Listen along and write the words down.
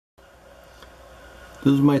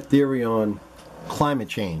This is my theory on climate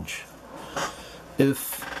change.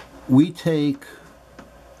 If we take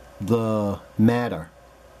the matter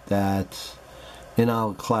that's in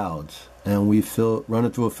our clouds and we run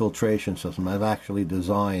it through a filtration system, I've actually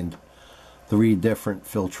designed 3 different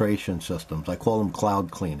filtration systems. I call them cloud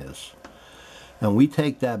cleaners. And we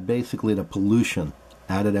take that, basically the pollution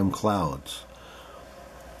out of them clouds.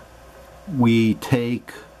 We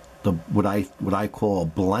take the what I call a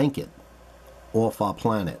blanket off our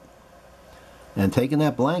planet. And taking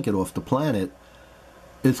that blanket off the planet,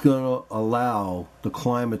 it's going to allow the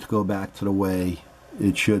climate to go back to the way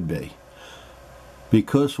it should be.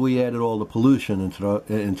 Because we added all the pollution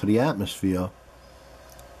into the atmosphere,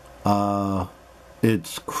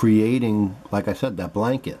 it's creating, like I said, that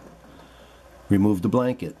blanket. Remove the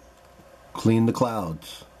blanket, clean the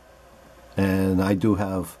clouds, and I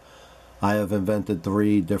have invented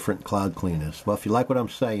 3 different cloud cleaners. Well, if you like what I'm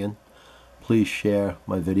saying, please share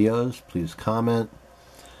my videos, please comment,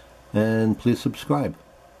 and please subscribe.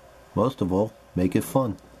 Most of all, make it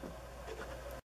fun.